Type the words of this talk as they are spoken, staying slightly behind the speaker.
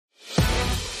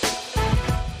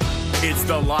It's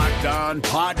the Locked On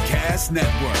Podcast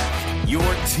Network, your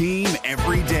team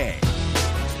every day.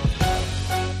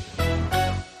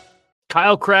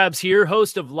 Kyle Krabs here,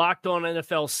 host of Locked On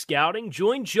NFL Scouting.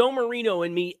 Join Joe Marino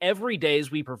and me every day as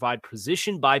we provide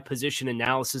position-by-position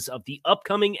analysis of the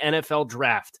upcoming NFL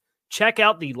Draft. Check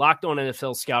out the Locked On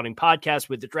NFL Scouting podcast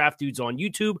with the Draft Dudes on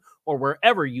YouTube or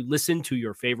wherever you listen to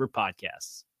your favorite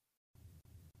podcasts.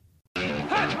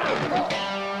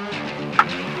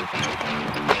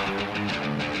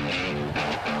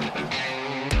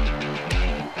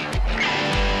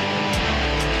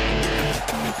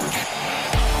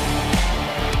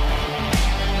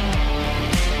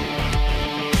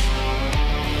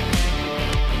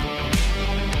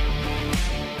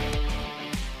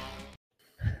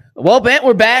 Well, Bent,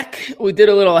 we're back. We did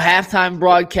a little halftime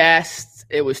broadcast.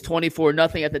 It was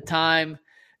 24-0 at the time.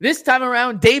 This time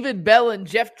around, David Bell and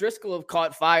Jeff Driskel have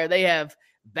caught fire. They have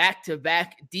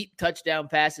back-to-back deep touchdown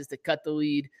passes to cut the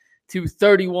lead to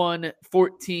 31-14.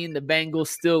 The Bengals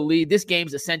still lead. This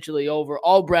game's essentially over.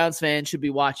 All Browns fans should be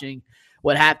watching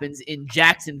what happens in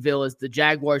Jacksonville as the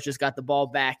Jaguars just got the ball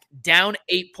back, down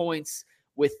 8 points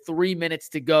with 3 minutes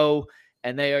to go,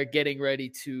 and they are getting ready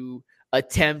to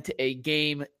attempt a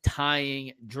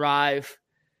game-tying drive.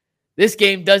 This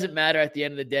game doesn't matter at the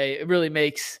end of the day. It really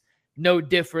makes no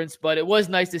difference, but it was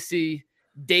nice to see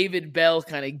David Bell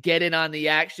kind of get in on the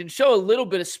action, show a little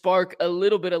bit of spark, a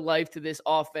little bit of life to this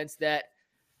offense that,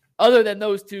 other than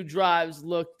those two drives,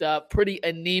 looked pretty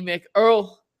anemic.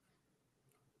 Earl,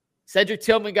 Cedric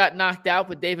Tillman got knocked out,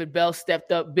 but David Bell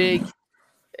stepped up big.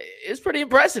 It's pretty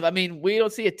impressive. I mean, we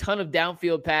don't see a ton of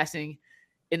downfield passing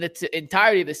in the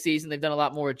entirety of the season. They've done a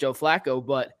lot more with Joe Flacco,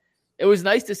 but it was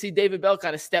nice to see David Bell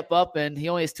kind of step up, and he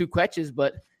only has 2 catches,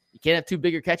 but you can't have 2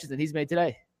 bigger catches than he's made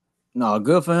today. No,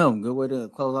 good for him. Good way to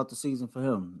close out the season for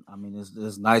him. I mean,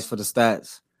 it's nice for the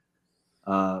stats.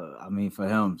 For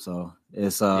him. So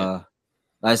it's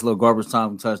nice little garbage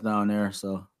time touchdown there.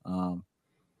 So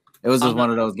it was just one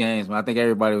of those games, man. I think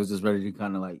everybody was just ready to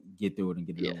kind of like get through it and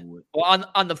get it over with. Well,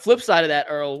 on the flip side of that,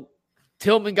 Earl,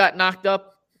 Tillman got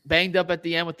banged up at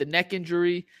the end with the neck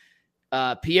injury.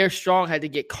 Pierre Strong had to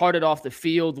get carted off the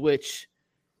field, which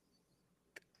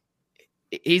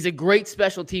he's a great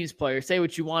special teams player. Say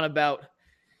what you want about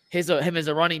him as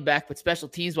a running back, but special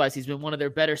teams wise, he's been one of their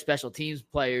better special teams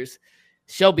players.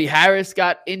 Shelby Harris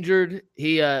got injured.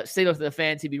 He signaled to the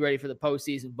fans he'd be ready for the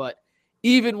postseason. But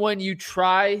even when you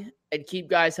try and keep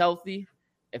guys healthy,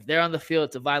 if they're on the field,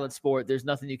 it's a violent sport. There's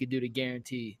nothing you can do to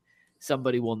guarantee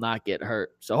somebody will not get hurt.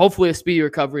 So hopefully a speedy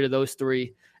recovery to those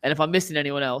 3. And if I'm missing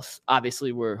anyone else,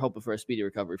 obviously we're hoping for a speedy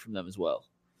recovery from them as well.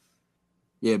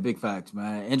 Yeah, big facts,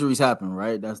 man. Injuries happen,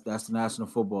 right? That's the National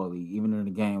Football League. Even in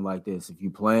a game like this, if you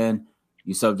playing,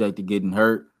 you're subject to getting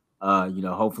hurt.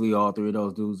 Hopefully all 3 of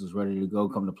those dudes is ready to go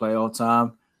come to playoff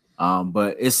time.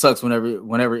 But it sucks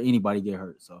whenever anybody get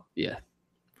hurt. So yeah.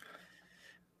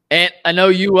 And I know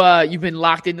you've been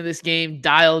locked into this game,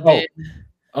 dialed in.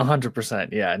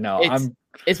 100%. Yeah, no,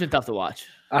 it's been tough to watch.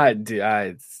 I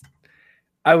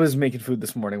was making food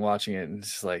this morning watching it, and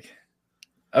it's just like,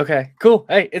 okay, cool.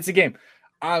 Hey, it's a game.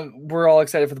 We're all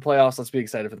excited for the playoffs. Let's be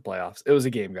excited for the playoffs. It was a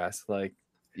game, guys. Like,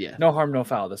 yeah, no harm, no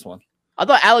foul. This one. I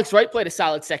thought Alex Wright played a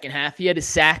solid second half. He had his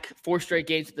sack, 4 straight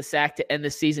games with the sack to end the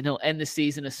season. He'll end the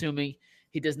season assuming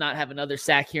he does not have another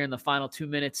sack here in the final 2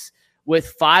 minutes with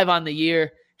 5 on the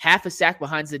year, half a sack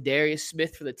behind Zadarius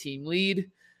Smith for the team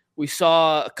lead. We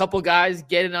saw a couple guys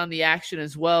getting on the action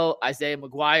as well. Isaiah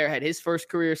McGuire had his first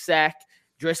career sack.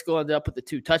 Driskel ended up with the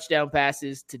 2 touchdown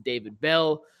passes to David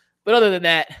Bell. But other than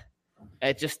that,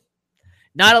 just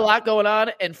not a lot going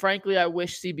on. And frankly, I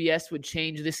wish CBS would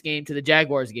change this game to the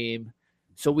Jaguars game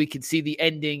so we could see the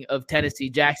ending of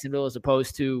Tennessee-Jacksonville as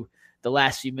opposed to the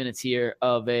last few minutes here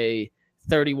of a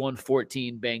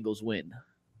 31-14 Bengals win.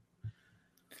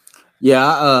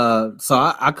 Yeah, so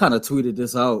I kind of tweeted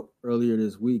this out earlier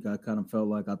this week. I kind of felt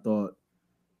like I thought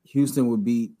Houston would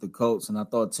beat the Colts, and I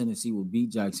thought Tennessee would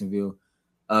beat Jacksonville.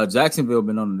 Jacksonville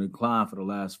been on the decline for the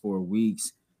last 4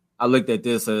 weeks. I looked at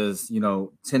this as,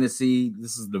 Tennessee,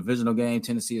 this is a divisional game.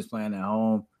 Tennessee is playing at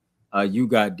home. You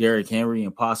got Derrick Henry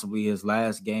and possibly his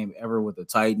last game ever with the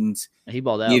Titans. He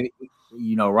balled out.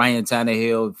 Ryan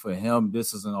Tannehill, for him,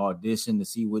 this is an audition to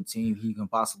see what team he can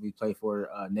possibly play for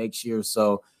next year.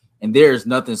 So, and there's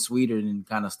nothing sweeter than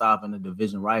kind of stopping a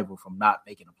division rival from not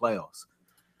making the playoffs.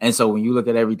 And so when you look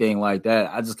at everything like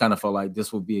that, I just kind of felt like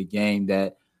this would be a game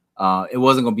that it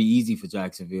wasn't going to be easy for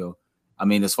Jacksonville. I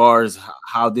mean, as far as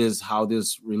how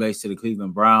this relates to the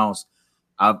Cleveland Browns,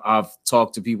 I've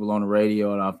talked to people on the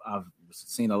radio, and I've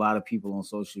seen a lot of people on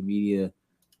social media,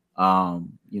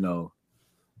 kind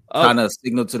of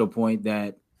signal to the point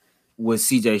that with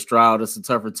C.J. Stroud, it's a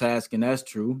tougher task, and that's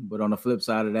true. But on the flip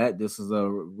side of that, this is a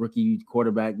rookie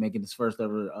quarterback making his first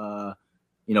ever,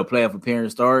 playoff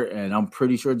appearance start, and I'm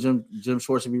pretty sure Jim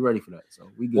Schwartz will be ready for that. So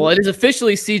we good. Well, it is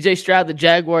officially C.J. Stroud. The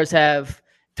Jaguars have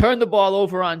turned the ball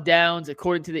over on downs,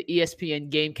 according to the ESPN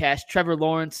Gamecast. Trevor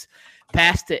Lawrence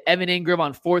passed to Evan Ingram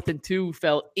on 4th and 2,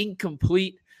 fell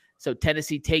incomplete. So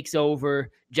Tennessee takes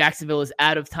over. Jacksonville is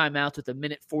out of timeouts with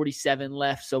 1:47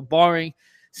 left. So barring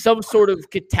some sort of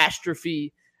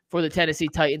catastrophe for the Tennessee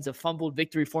Titans, a fumbled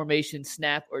victory formation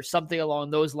snap or something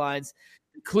along those lines,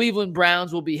 the Cleveland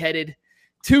Browns will be headed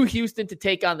to Houston to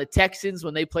take on the Texans.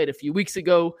 When they played a few weeks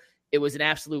ago, it was an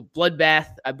absolute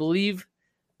bloodbath. I believe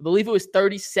it was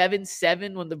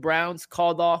 37-7 when the Browns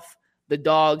called off the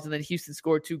Dogs, and then Houston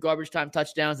scored 2 garbage time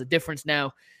touchdowns. The difference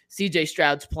now, C.J.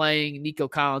 Stroud's playing, Nico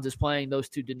Collins is playing. Those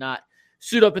two did not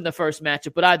suit up in the first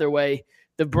matchup. But either way,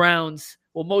 the Browns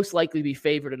will most likely be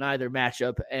favored in either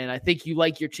matchup, and I think you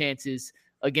like your chances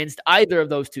against either of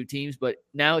those two teams. But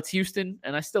now it's Houston,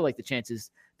 and I still like the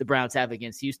chances the Browns have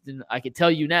against Houston. I can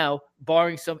tell you now,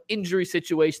 barring some injury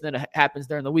situation that happens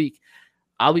during the week,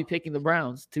 I'll be picking the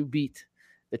Browns to beat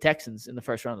the Texans in the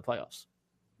first round of the playoffs.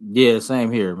 Yeah,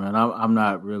 same here, man. I'm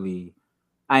not really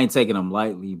 – I ain't taking them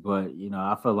lightly, but,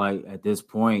 I feel like at this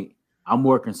point, I'm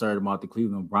more concerned about the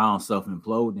Cleveland Browns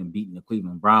self-implode than beating the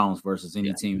Cleveland Browns versus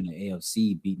any team in the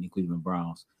AFC beating the Cleveland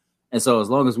Browns. And so as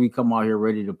long as we come out here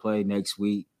ready to play next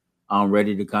week, I'm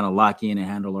ready to kind of lock in and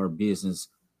handle our business,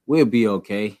 we'll be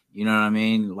okay. You know what I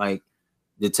mean? Like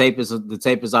the tape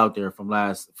is out there from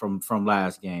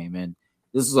last game, and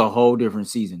this is a whole different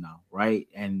season now, right?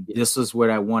 And this is where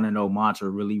that 1-0 mantra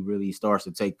really, really starts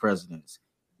to take precedence.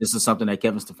 This is something that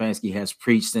Kevin Stefanski has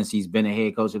preached since he's been a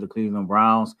head coach of the Cleveland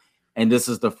Browns. And this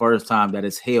is the first time that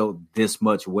it's held this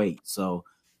much weight. So,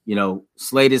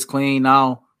 slate is clean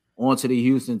now. On to the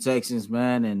Houston Texans,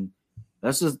 man. And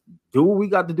let's just do what we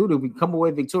got to do to come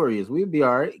away victorious. We'll be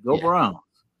all right. Go Browns.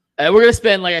 We're going to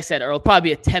spend, like I said, Earl,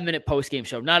 probably a 10-minute post-game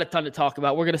show. Not a ton to talk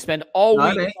about. We're going to spend all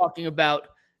week talking about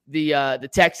the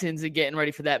Texans and getting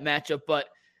ready for that matchup. But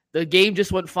the game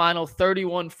just went final,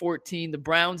 31-14. The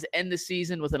Browns end the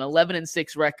season with an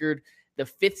 11-6 record, the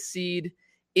 5th seed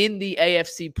in the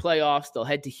AFC playoffs. They'll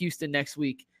head to Houston next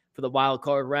week for the wild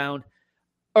card round.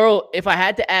 Earl, if I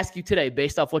had to ask you today,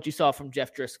 based off what you saw from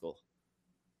Jeff Driskel,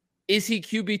 is he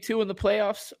QB2 in the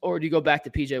playoffs, or do you go back to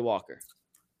PJ Walker?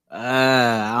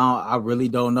 I really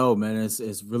don't know, man.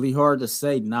 It's really hard to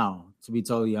say now, to be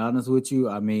totally honest with you.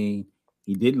 I mean,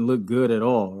 he didn't look good at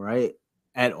all, right?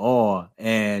 At all.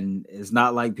 And it's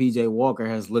not like PJ Walker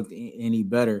has looked any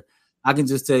better. I can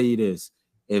just tell you this.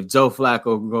 If Joe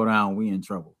Flacco can go down, we in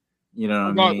trouble. You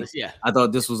know what I mean? Yeah. I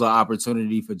thought this was an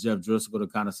opportunity for Jeff Driskel to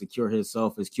kind of secure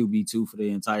himself as QB2 for the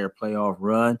entire playoff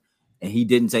run, and he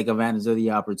didn't take advantage of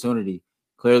the opportunity.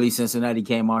 Clearly, Cincinnati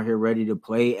came out here ready to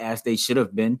play as they should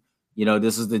have been.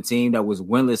 This is the team that was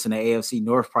winless in the AFC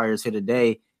North prior to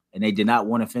today, and they did not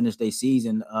want to finish their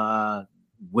season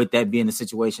with that being the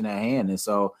situation at hand. And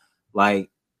so, I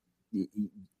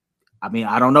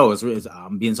don't know.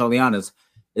 I'm being totally honest.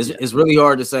 It's really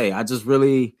hard to say. I just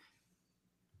really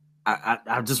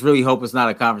hope it's not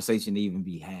a conversation to even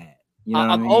be had. You know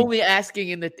what I mean? Only asking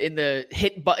in the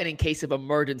hit button in case of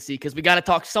emergency, because we got to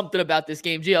talk something about this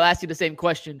game. G, I'll ask you the same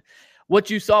question. What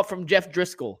you saw from Jeff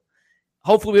Driskel.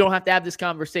 Hopefully we don't have to have this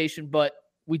conversation, but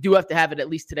we do have to have it at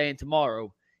least today and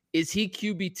tomorrow. Is he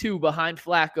QB2 behind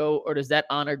Flacco, or does that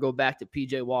honor go back to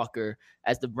PJ Walker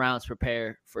as the Browns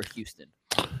prepare for Houston?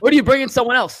 Or do you bring in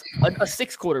someone else, a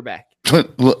 6 quarterback?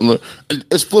 Look,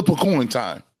 it's flip a coin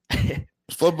time.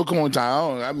 It's flip a coin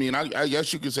time. I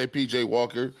guess you could say PJ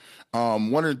Walker.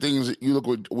 One of the things that you look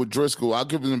with Driskel, I'll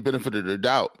give him the benefit of the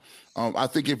doubt. I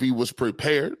think if he was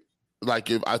prepared,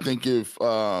 if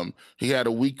he had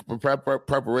a week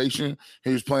preparation,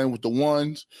 he was playing with the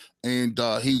ones, and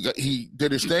he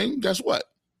did his thing. Guess what?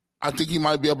 I think he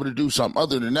might be able to do something.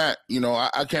 Other than that,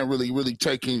 I can't really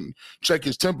check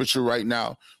his temperature right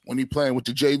now when he playing with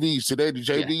the JVs. Today, the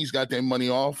JVs got their money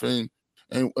off, and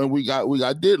we got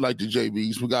did like the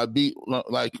JVs. We got beat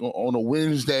like on a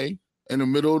Wednesday in the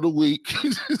middle of the week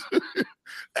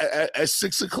at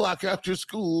 6:00 after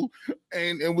school,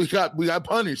 and we got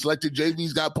punished like the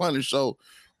JVs got punished. So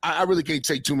I really can't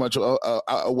take too much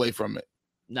away from it.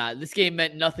 Nah, this game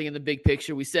meant nothing in the big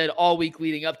picture. We said all week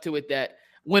leading up to it that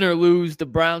win or lose, the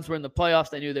Browns were in the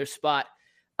playoffs. They knew their spot.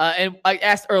 And I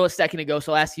asked Earl a second ago,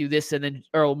 so I'll ask you this, and then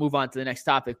Earl will move on to the next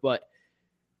topic. But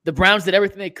the Browns did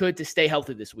everything they could to stay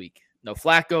healthy this week. No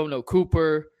Flacco, no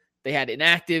Cooper. They had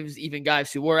inactives. Even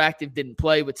guys who were active didn't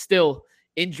play. But still,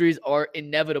 injuries are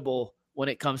inevitable when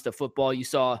it comes to football. You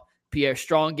saw Pierre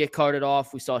Strong get carted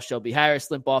off. We saw Shelby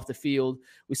Harris limp off the field.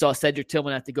 We saw Cedric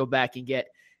Tillman have to go back and get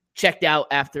checked out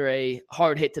after a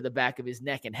hard hit to the back of his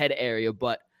neck and head area.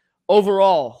 But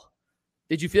overall,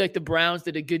 did you feel like the Browns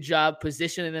did a good job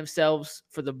positioning themselves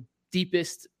for the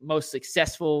deepest, most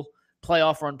successful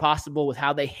playoff run possible with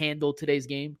how they handled today's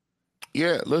game?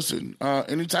 Yeah, listen,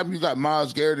 anytime you got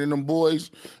Myles Garrett and them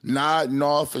boys nodding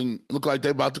off and look like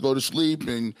they're about to go to sleep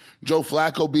and Joe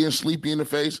Flacco being sleepy in the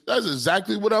face, that's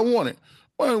exactly what I wanted.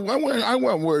 I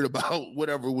wasn't worried about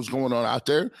whatever was going on out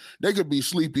there. They could be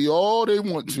sleepy all they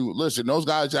want to. Listen, those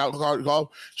guys out,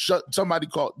 somebody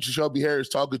called Shelby Harris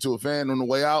talking to a fan on the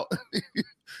way out.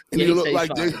 And yeah, he looked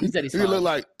like he looked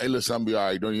like, hey, listen, I'm gonna be all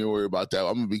right. Don't even worry about that.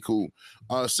 I'm gonna be cool.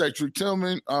 Cedric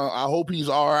Tillman, I hope he's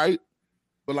all right.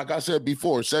 But like I said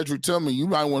before, Cedric Tillman, you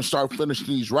might want to start finishing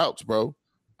these routes, bro.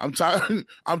 I'm tired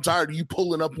of you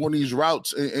pulling up on these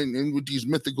routes and with these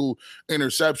mythical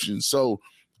interceptions. So,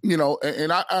 you know,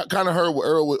 and I kind of heard what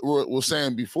Earl was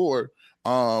saying before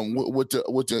with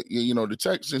the you know, the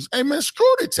Texans. Hey, man,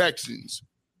 screw the Texans.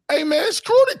 Let's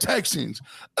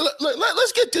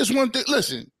get this one thing.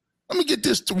 Listen, let me get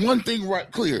this one thing right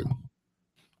clear.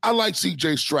 I like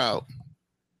C.J. Stroud.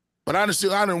 But honestly,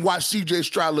 I didn't watch C.J.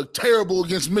 Stroud look terrible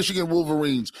against Michigan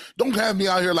Wolverines. Don't have me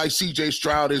out here like C.J.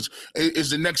 Stroud is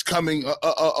the next coming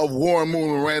of Warren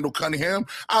Moon and Randall Cunningham.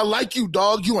 I like you,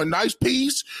 dog. You a nice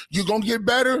piece. You're going to get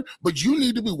better, but you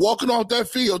need to be walking off that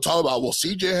field talking about, well,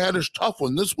 C.J. had his tough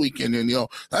one this weekend, and, you know,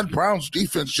 that Browns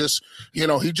defense just, you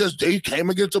know, he came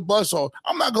against a buzzsaw.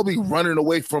 I'm not going to be running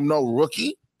away from no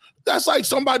rookie. That's like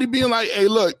somebody being like, hey,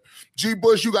 look, G.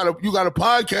 Bush, you got a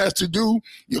podcast to do.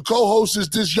 Your co-host is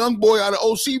this young boy out of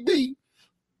OCB.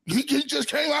 He just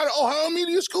came out of Ohio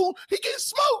Media School. He gets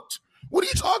smoked. What are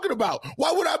you talking about?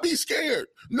 Why would I be scared?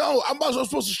 No, I'm also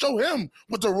supposed to show him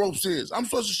what the ropes is. I'm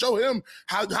supposed to show him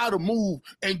how to move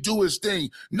and do his thing.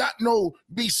 Not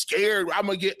be scared. I'm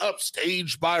going to get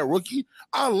upstaged by a rookie.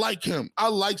 I like him. I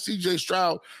like C.J.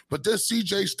 Stroud. But this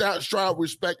C.J. Stroud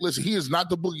respect, listen, he is not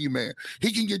the boogeyman.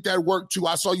 He can get that work too.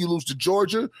 I saw you lose to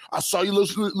Georgia. I saw you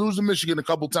lose to Michigan a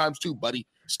couple times too, buddy.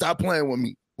 Stop playing with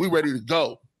me. We ready to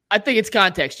go. I think it's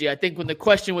context, G. I think when the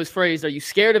question was phrased, are you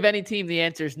scared of any team? The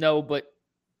answer is no, but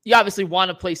you obviously want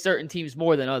to play certain teams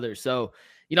more than others. So,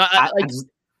 you know, I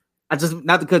just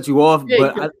not to cut you off,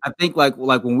 yeah, but I think like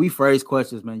when we phrase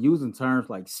questions, man, using terms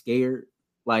like scared,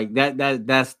 like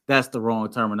that's the wrong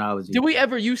terminology. Did we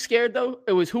ever use scared though?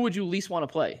 It was who would you least want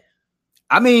to play?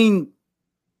 I mean,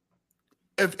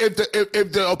 if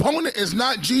the opponent is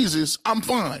not Jesus, I'm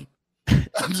fine.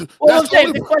 Well, I'm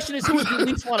saying the question is who would you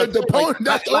least want to play?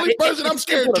 That's the only person I'm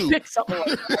scared to. Pick something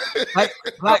like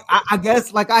like I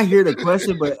guess like I hear the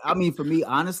question, but I mean for me,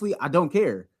 honestly, I don't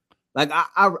care. Like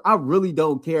I really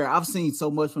don't care. I've seen so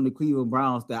much from the Cleveland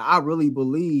Browns that I really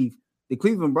believe the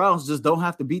Cleveland Browns just don't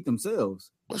have to beat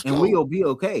themselves, and we'll be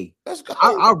okay. Let's go.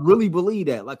 I really believe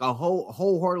that, like a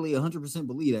wholeheartedly 100%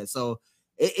 believe that. So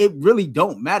it really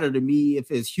don't matter to me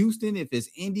if it's Houston, if it's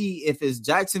Indy, if it's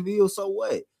Jacksonville. So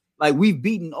what? Like, we've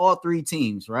beaten all three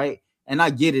teams, right? And I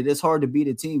get it. It's hard to beat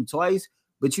a team twice.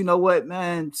 But you know what,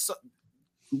 man?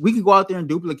 We can go out there and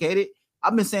duplicate it.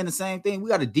 I've been saying the same thing. We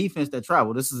got a defense that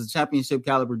travel. This is a championship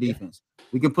caliber defense.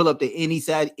 We can pull up to any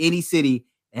city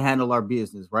and handle our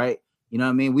business, right? You know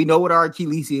what I mean? We know what our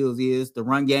Achilles heels is. The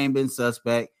run game been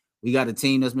suspect. We got a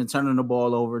team that's been turning the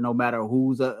ball over no matter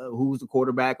who's the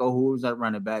quarterback or who's that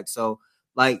running back. So,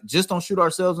 like, just don't shoot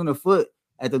ourselves in the foot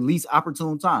at the least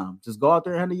opportune time. Just go out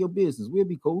there and handle your business. We'll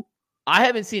be cool. I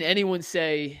haven't seen anyone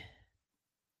say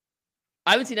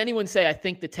I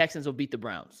think the Texans will beat the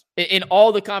Browns. In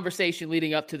all the conversation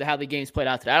leading up to how the games played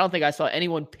out today, I don't think I saw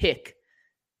anyone pick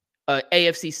an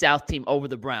AFC South team over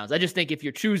the Browns. I just think if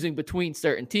you're choosing between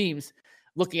certain teams,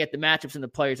 looking at the matchups and the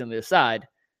players on the other side,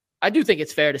 I do think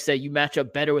it's fair to say you match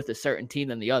up better with a certain team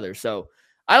than the other. So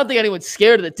I don't think anyone's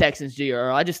scared of the Texans, GR.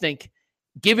 I just think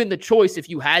given the choice, if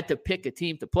you had to pick a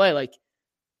team to play, like,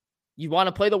 you want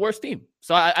to play the worst team.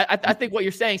 So I think what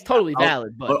you're saying is totally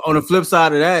valid. But on the flip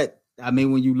side of that, I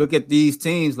mean, when you look at these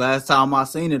teams, last time I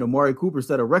seen it, Amari Cooper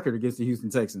set a record against the Houston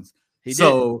Texans. He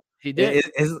did.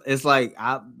 It's like,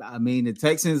 I mean, the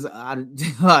Texans,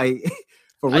 like,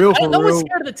 for real. No one's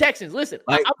scared of the Texans. Listen,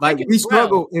 we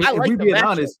struggle. If we being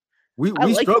honest, we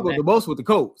struggled the most with the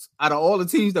Colts. Out of all the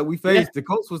teams that we faced, the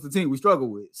Colts was the team we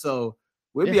struggled with. So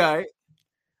we'll be all right.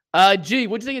 What'd you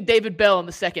think of David Bell in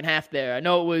the second half there? I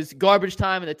know it was garbage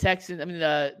time and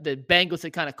the Bengals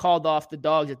had kind of called off the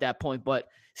Dogs at that point, but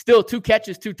still 2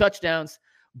 catches, 2 touchdowns,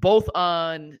 both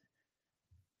on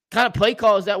kind of play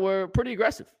calls that were pretty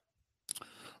aggressive.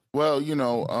 Well, you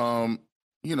know,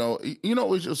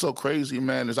 What's just so crazy,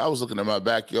 man, is I was looking at my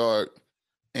backyard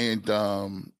and,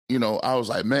 I was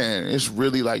like, man, it's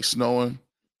really like snowing.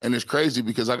 And it's crazy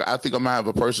because I think I'm going to have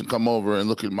a person come over and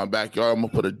look at my backyard. I'm going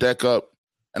to put a deck up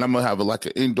and I'm going to have like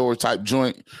an indoor type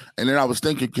joint. And then I was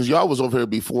thinking, because y'all was over here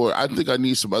before, I think I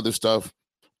need some other stuff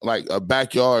like a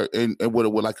backyard and with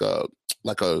like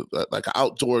an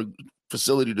outdoor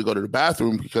facility to go to the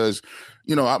bathroom because,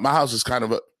 my house is kind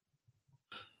of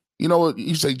you know what?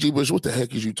 You say, G. Bush, what the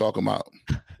heck is you talking about?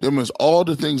 Them is all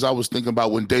the things I was thinking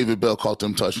about when David Bell caught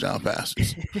them touchdown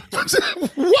passes.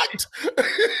 What?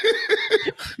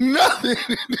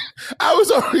 Nothing. I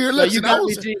was over here listening.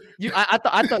 I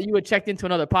thought you had checked into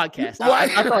another podcast.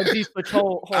 Right. I thought G's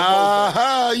whole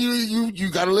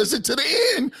you got to listen to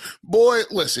the end. Boy,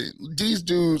 listen, these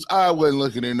dudes, I wasn't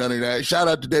looking at none of that. Shout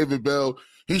out to David Bell.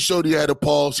 He showed he had a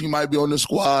pulse. He might be on the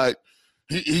squad.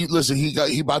 He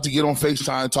about to get on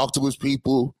FaceTime, talk to his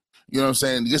people. You know what I'm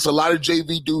saying? There's a lot of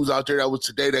JV dudes out there that was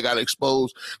today that got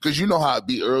exposed because you know how it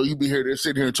be, Earl. You be here, they're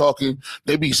sitting here talking.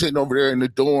 They be sitting over there in the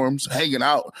dorms, hanging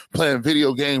out, playing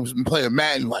video games and playing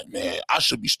Madden. Like, man, I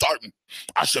should be starting.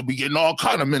 I should be getting all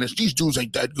kind of minutes. These dudes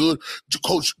ain't that good.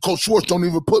 Coach Schwartz don't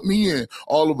even put me in.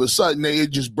 All of a sudden, they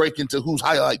just break into whose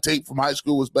highlight tape from high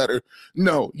school was better.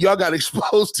 No, y'all got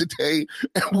exposed today,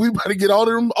 and we about to get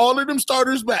all of them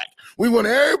starters back. We want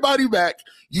everybody back.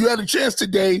 You had a chance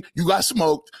today. You got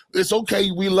smoked. It's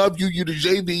okay. We love you. You the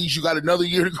JVs. You got another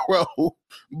year to grow.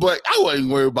 But I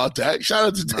wasn't worried about that. Shout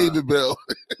out to David Bell.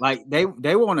 Like they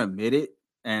won't admit it,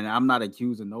 and I'm not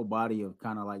accusing nobody of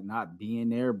kind of like not being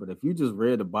there. But if you just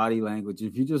read the body language,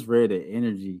 if you just read the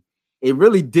energy, it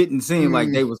really didn't seem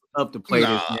like they was up to play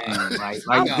this game.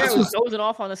 Like this was dozing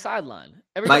off on the sideline.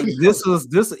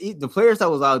 The players that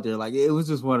was out there, like it was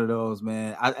just one of those,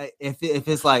 man. If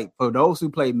it's like for those who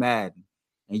play Madden.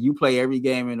 And you play every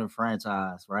game in the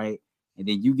franchise, right? And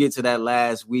then you get to that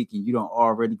last week and you don't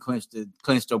already clinched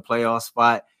your playoff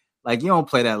spot. Like you don't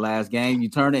play that last game. You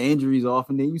turn the injuries off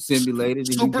and then you simulate it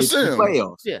and you get to the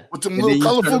playoffs. Yeah. With them little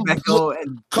colorful.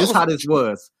 This is how this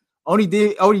was. Only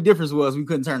difference was we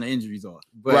couldn't turn the injuries off.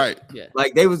 But right. Yeah.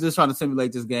 Like they was just trying to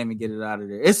simulate this game and get it out of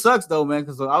there. It sucks though, man,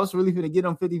 because I was really going to get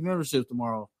them 50 memberships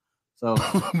tomorrow. So,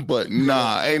 but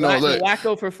nah, ain't no look.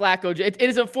 Wacko for Flacco. It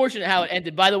is unfortunate how it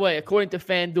ended. By the way, according to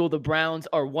FanDuel, the Browns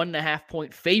are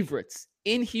 1.5-point favorites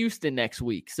in Houston next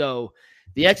week. So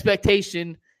the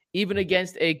expectation, even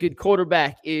against a good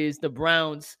quarterback, is the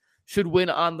Browns should win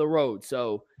on the road.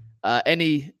 So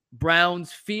any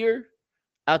Browns fear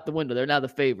out the window. They're now the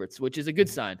favorites, which is a good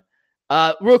sign.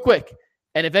 Real quick,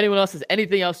 and if anyone else has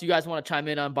anything else you guys want to chime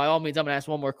in on, by all means, I'm going to ask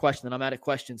one more question, and I'm out of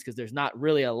questions because there's not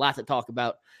really a lot to talk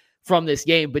about from this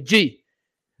game. But G,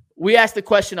 we asked the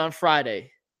question on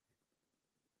Friday,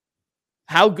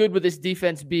 how good would this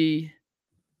defense be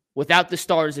without the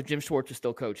starters if Jim Schwartz was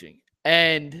still coaching?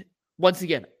 And once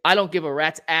again, I don't give a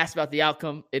rat's ass about the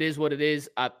outcome. It is what it is.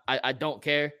 I don't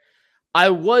care. I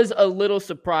was a little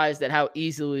surprised at how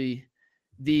easily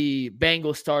the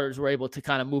Bengals starters were able to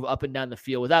kind of move up and down the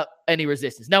field without any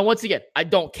resistance. Now, once again, I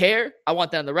don't care. I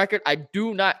want that on the record. I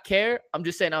do not care. I'm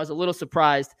just saying I was a little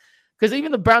surprised because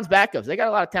even the Browns backups, they got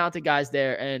a lot of talented guys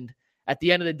there. And at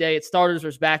the end of the day, it's starters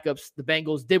versus backups. The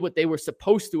Bengals did what they were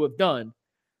supposed to have done.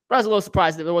 But I was a little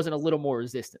surprised that there wasn't a little more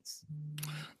resistance.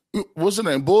 What's the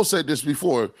name? Bull said this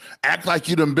before. Act like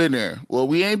you done been there. Well,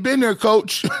 we ain't been there,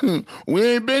 coach. We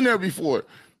ain't been there before.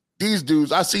 These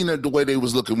dudes, I seen the way they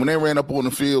was looking. When they ran up on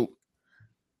the field,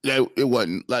 yeah, it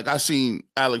wasn't. Like, I seen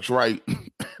Alex Wright,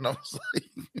 and I was like,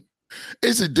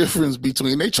 it's a difference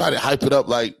between, they try to hype it up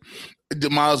like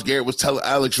Myles Garrett was telling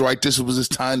Alex Wright this was his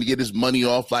time to get his money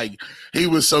off, like he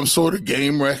was some sort of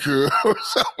game wrecker or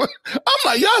something. I'm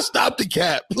like, y'all stop the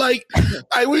cap. Like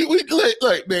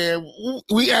man,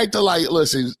 we acted like,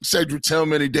 listen, Cedric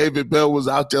Tillman and David Bell was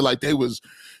out there like they was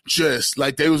just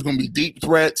like they was gonna be deep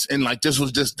threats and like this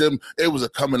was just them. It was a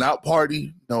coming out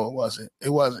party. No, it wasn't. It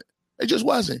wasn't. It just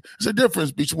wasn't. It's a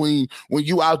difference between when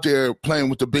you out there playing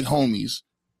with the big homies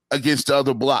against the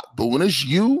other block, but when it's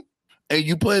you and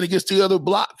you playing against the other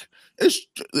block,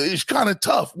 it's kind of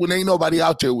tough when ain't nobody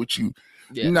out there with you.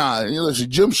 Yeah. Nah, listen,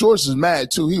 Jim Schwartz is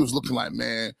mad too. He was looking like,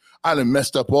 man, I done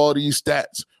messed up all these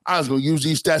stats. I was gonna use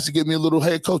these stats to get me a little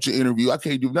head coaching interview. I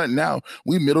can't do nothing now.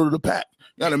 We middle of the pack.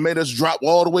 Y'all done made us drop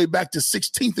all the way back to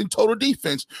 16th in total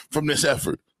defense from this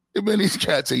effort. Man, these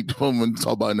cats ain't doing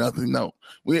talk about nothing. No,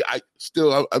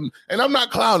 I'm not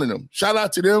clowning them. Shout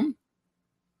out to them,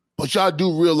 but y'all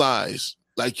do realize.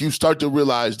 Like you start to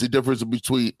realize the difference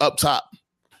between up top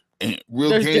and real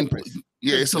There's game. difference.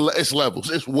 Yeah, it's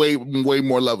levels. It's way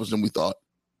more levels than we thought.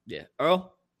 Yeah,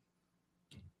 Earl.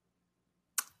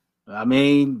 I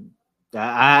mean,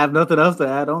 I have nothing else to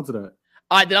add on to that.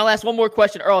 All right, then I'll ask one more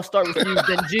question. Earl, I'll start with you,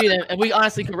 then G, and we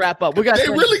honestly can wrap up. They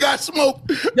really got smoked.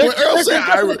 When Earl said,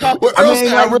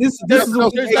 this is a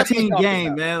Week 18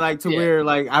 game, man. Like, to where,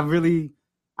 like, I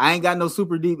ain't got no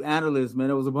super deep analysts, man.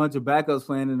 It was a bunch of backups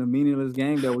playing in a meaningless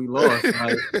game that we lost.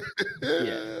 Like,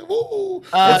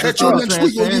 catch you next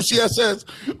week on UCSS.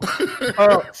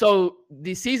 So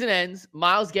the season ends.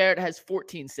 Myles Garrett has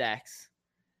 14 sacks.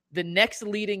 The next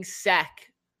leading sack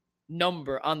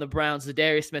number on the Browns,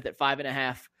 Zadarius Smith at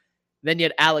 5.5. Then you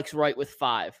had Alex Wright with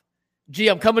 5. Gee,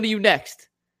 I'm coming to you next.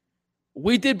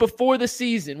 We did before the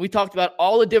season. We talked about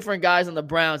all the different guys on the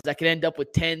Browns that could end up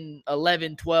with 10,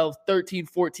 11, 12, 13,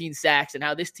 14 sacks, and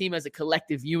how this team as a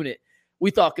collective unit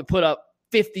we thought could put up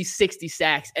 50, 60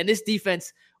 sacks. And this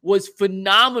defense was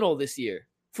phenomenal this year.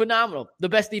 Phenomenal. The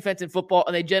best defense in football,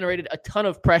 and they generated a ton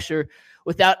of pressure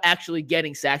without actually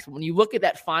getting sacks. But when you look at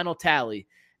that final tally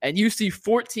and you see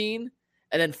 14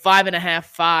 and then 5.5,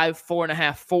 5,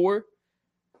 4.5, 4,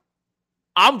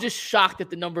 I'm just shocked that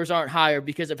the numbers aren't higher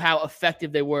because of how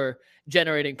effective they were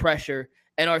generating pressure.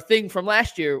 And our thing from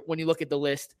last year, when you look at the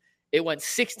list, it went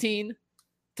 16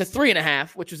 to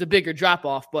 3.5, which was a bigger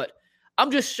drop-off. But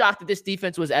I'm just shocked that this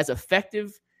defense was as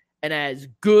effective and as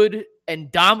good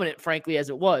and dominant, frankly, as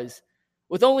it was,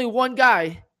 with only one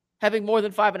guy having more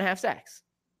than 5.5 sacks.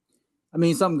 I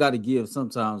mean, something got to give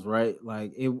sometimes, right?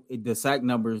 Like the sack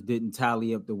numbers didn't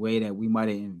tally up the way that we might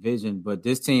have envisioned, but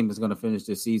this team is going to finish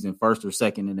this season first or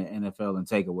second in the NFL in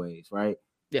takeaways, right?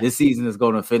 Yeah. This season is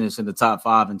going to finish in the top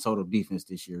 5 in total defense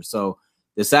this year. So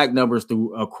the sack numbers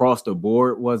across the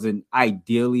board wasn't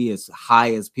ideally as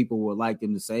high as people would like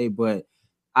them to say, but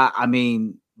I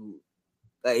mean,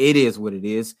 it is what it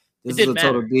is. This is a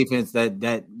total defense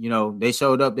that you know, they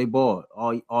showed up, they balled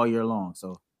all year long.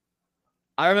 So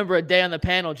I remember a day on the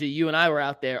panel, G, you and I were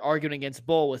out there arguing against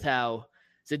Bull with how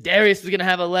Zadarius was going to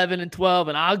have 11 and 12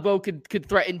 and Ogbo could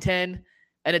threaten 10.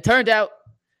 And it turned out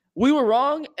we were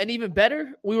wrong, and even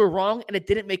better, we were wrong, and it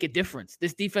didn't make a difference.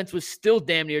 This defense was still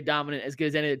damn near dominant, as good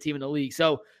as any other team in the league.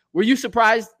 So were you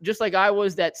surprised, just like I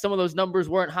was, that some of those numbers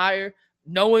weren't higher,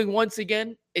 knowing once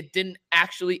again it didn't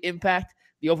actually impact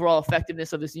the overall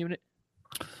effectiveness of this unit?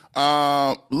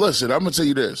 Listen, I'm going to tell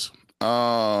you this.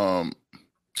 Let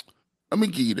me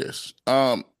give you this.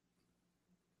 When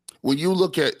you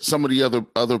look at some of the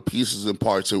other pieces and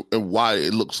parts and why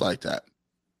it looks like that,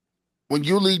 when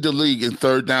you lead the league in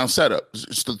third down setups,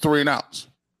 it's the 3 and outs.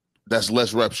 That's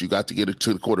less reps you got to get it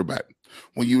to the quarterback.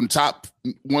 When you in top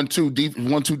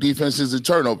 1-2 defenses and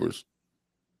turnovers,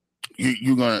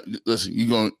 you're gonna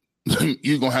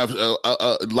have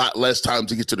a lot less time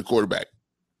to get to the quarterback.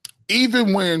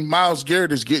 Even when Myles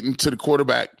Garrett is getting to the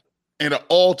quarterback at an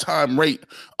all-time rate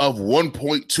of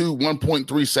 1.2,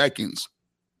 1.3 seconds,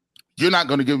 you're not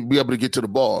going to be able to get to the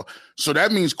ball. So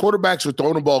that means quarterbacks are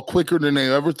throwing the ball quicker than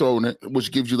they've ever thrown it,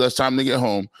 which gives you less time to get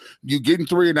home. You're getting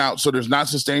 3 and out, so there's not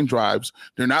sustained drives.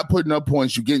 They're not putting up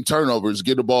points. You're getting turnovers,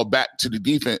 get the ball back to the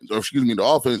defense, the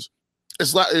offense.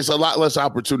 It's a lot less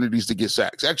opportunities to get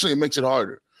sacks. Actually, it makes it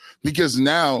harder because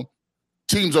now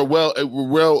teams are well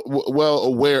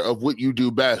aware of what you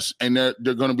do best, and they're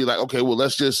going to be like, okay, well,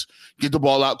 let's just get the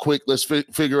ball out quick. Let's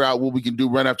figure out what we can do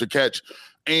run after catch.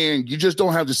 And you just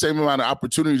don't have the same amount of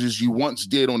opportunities as you once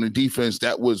did on the defense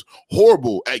that was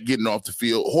horrible at getting off the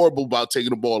field, horrible about taking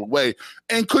the ball away,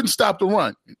 and couldn't stop the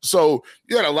run. So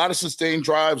you had a lot of sustained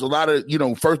drives, a lot of,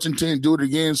 first and 10, do it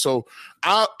again. So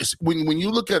when you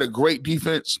look at a great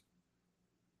defense,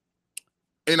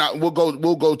 and we'll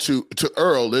go to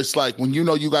Earl, it's like when you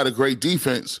know you got a great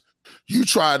defense, you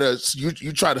try to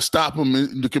stop them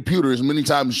in the computer as many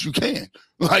times as you can.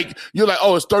 Like, you're like,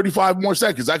 oh, it's 35 more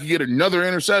seconds. I could get another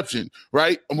interception,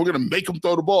 right? And we're going to make them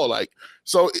throw the ball. Like,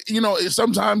 so,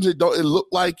 sometimes it look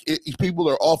like people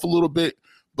are off a little bit,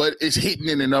 but it's hidden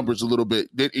in the numbers a little bit.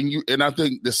 And I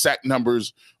think the sack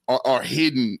numbers are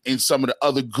hidden in some of the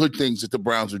other good things that the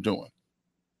Browns are doing.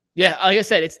 Yeah, like I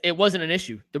said, it wasn't an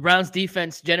issue. The Browns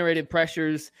defense generated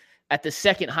pressures at the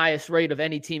second highest rate of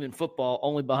any team in football,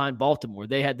 only behind Baltimore.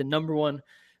 They had the number 1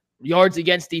 yards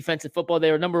against defense in football.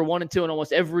 They were number 1 and 2 in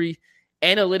almost every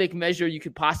analytic measure you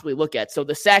could possibly look at. So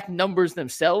the sack numbers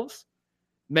themselves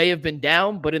may have been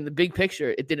down, but in the big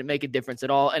picture, it didn't make a difference at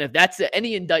all. And if that's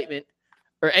any indictment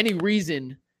or any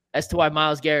reason as to why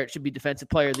Myles Garrett should be Defensive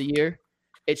Player of the Year,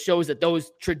 it shows that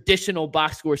those traditional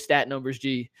box score stat numbers,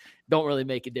 don't really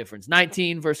make a difference.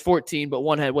 19 versus 14, but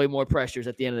one had way more pressures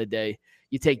at the end of the day.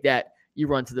 You take that, you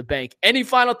run to the bank. Any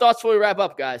final thoughts before we wrap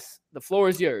up, guys? The floor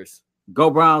is yours. Go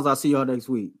Browns. I'll see y'all next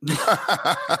week.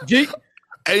 G?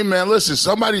 Hey, man, listen,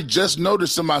 somebody just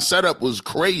noticed that my setup was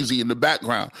crazy in the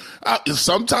background.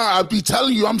 Sometimes I'll be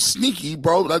telling you I'm sneaky,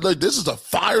 bro. Like, this is a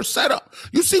fire setup.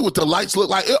 You see what the lights look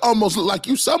like? It almost look like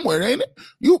you somewhere, ain't it?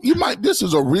 You might, this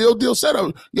is a real deal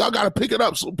setup. Y'all got to pick it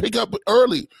up, so pick up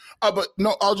early. But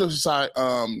no, all jokes aside,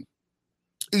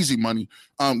 easy money.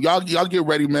 Y'all get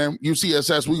ready, man.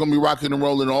 UCSS, we're going to be rocking and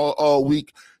rolling all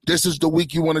week. This is the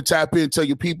week you want to tap in, tell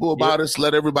your people about us,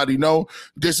 let everybody know.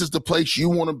 This is the place you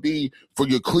want to be for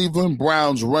your Cleveland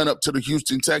Browns run up to the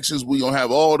Houston Texans. We're going to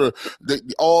have all the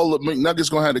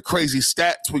McNuggets going to have the crazy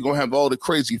stats. We're going to have all the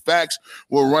crazy facts.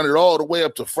 We'll run it all the way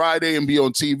up to Friday and be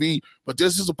on TV. But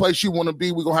this is the place you want to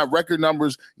be. We're going to have record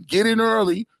numbers. Get in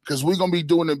early because we're going to be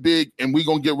doing it big, and we're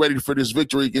going to get ready for this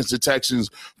victory against the Texans,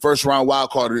 first-round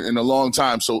wild card in a long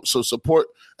time. So support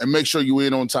and make sure you're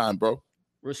in on time, bro.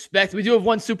 Respect. We do have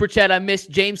one super chat I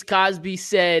missed. James Cosby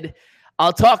said,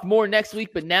 I'll talk more next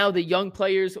week, but now the young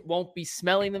players won't be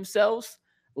smelling themselves.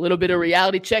 A little bit of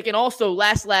reality check. And also,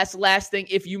 last thing,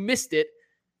 if you missed it,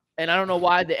 and I don't know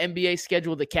why the NBA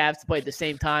scheduled the Cavs to play at the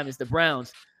same time as the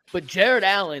Browns, but Jared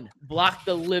Allen blocked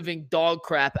the living dog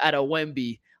crap out of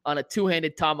Wemby on a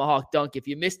two-handed tomahawk dunk. If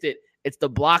you missed it, it's the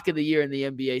block of the year in the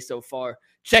NBA so far.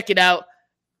 Check it out.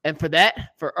 And for that,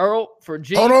 for Earl, for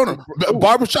G. Hold on.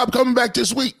 Barbershop coming back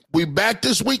this week. We back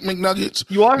this week, McNuggets.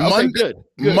 You are? Okay, good.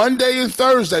 Monday and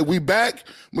Thursday, we back.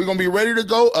 We're going to be ready to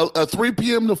go 3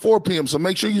 p.m. to 4 p.m. So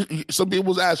make sure some people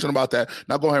was asking about that.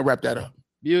 Now go ahead and wrap that up.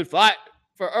 Beautiful. All right.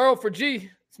 For Earl, for G,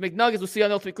 it's McNuggets. We'll see you on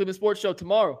the Ultimate Cleveland Sports Show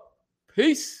tomorrow.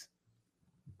 Peace.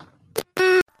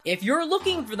 If you're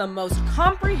looking for the most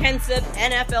comprehensive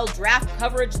NFL draft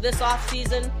coverage this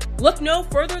offseason, look no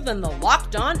further than the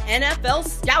Locked On NFL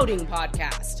Scouting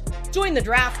Podcast. Join the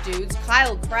draft dudes,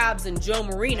 Kyle Krabs and Joe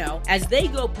Marino, as they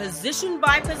go position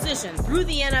by position through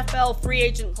the NFL free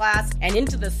agent class and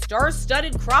into the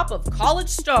star-studded crop of college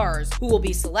stars who will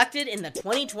be selected in the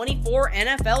 2024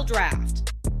 NFL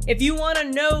Draft. If you want to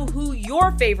know who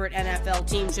your favorite NFL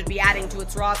team should be adding to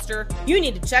its roster, you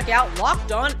need to check out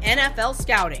Locked On NFL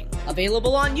Scouting,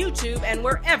 available on YouTube and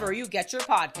wherever you get your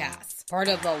podcasts. Part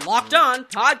of the Locked On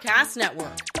Podcast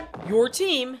Network, your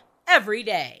team every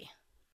day.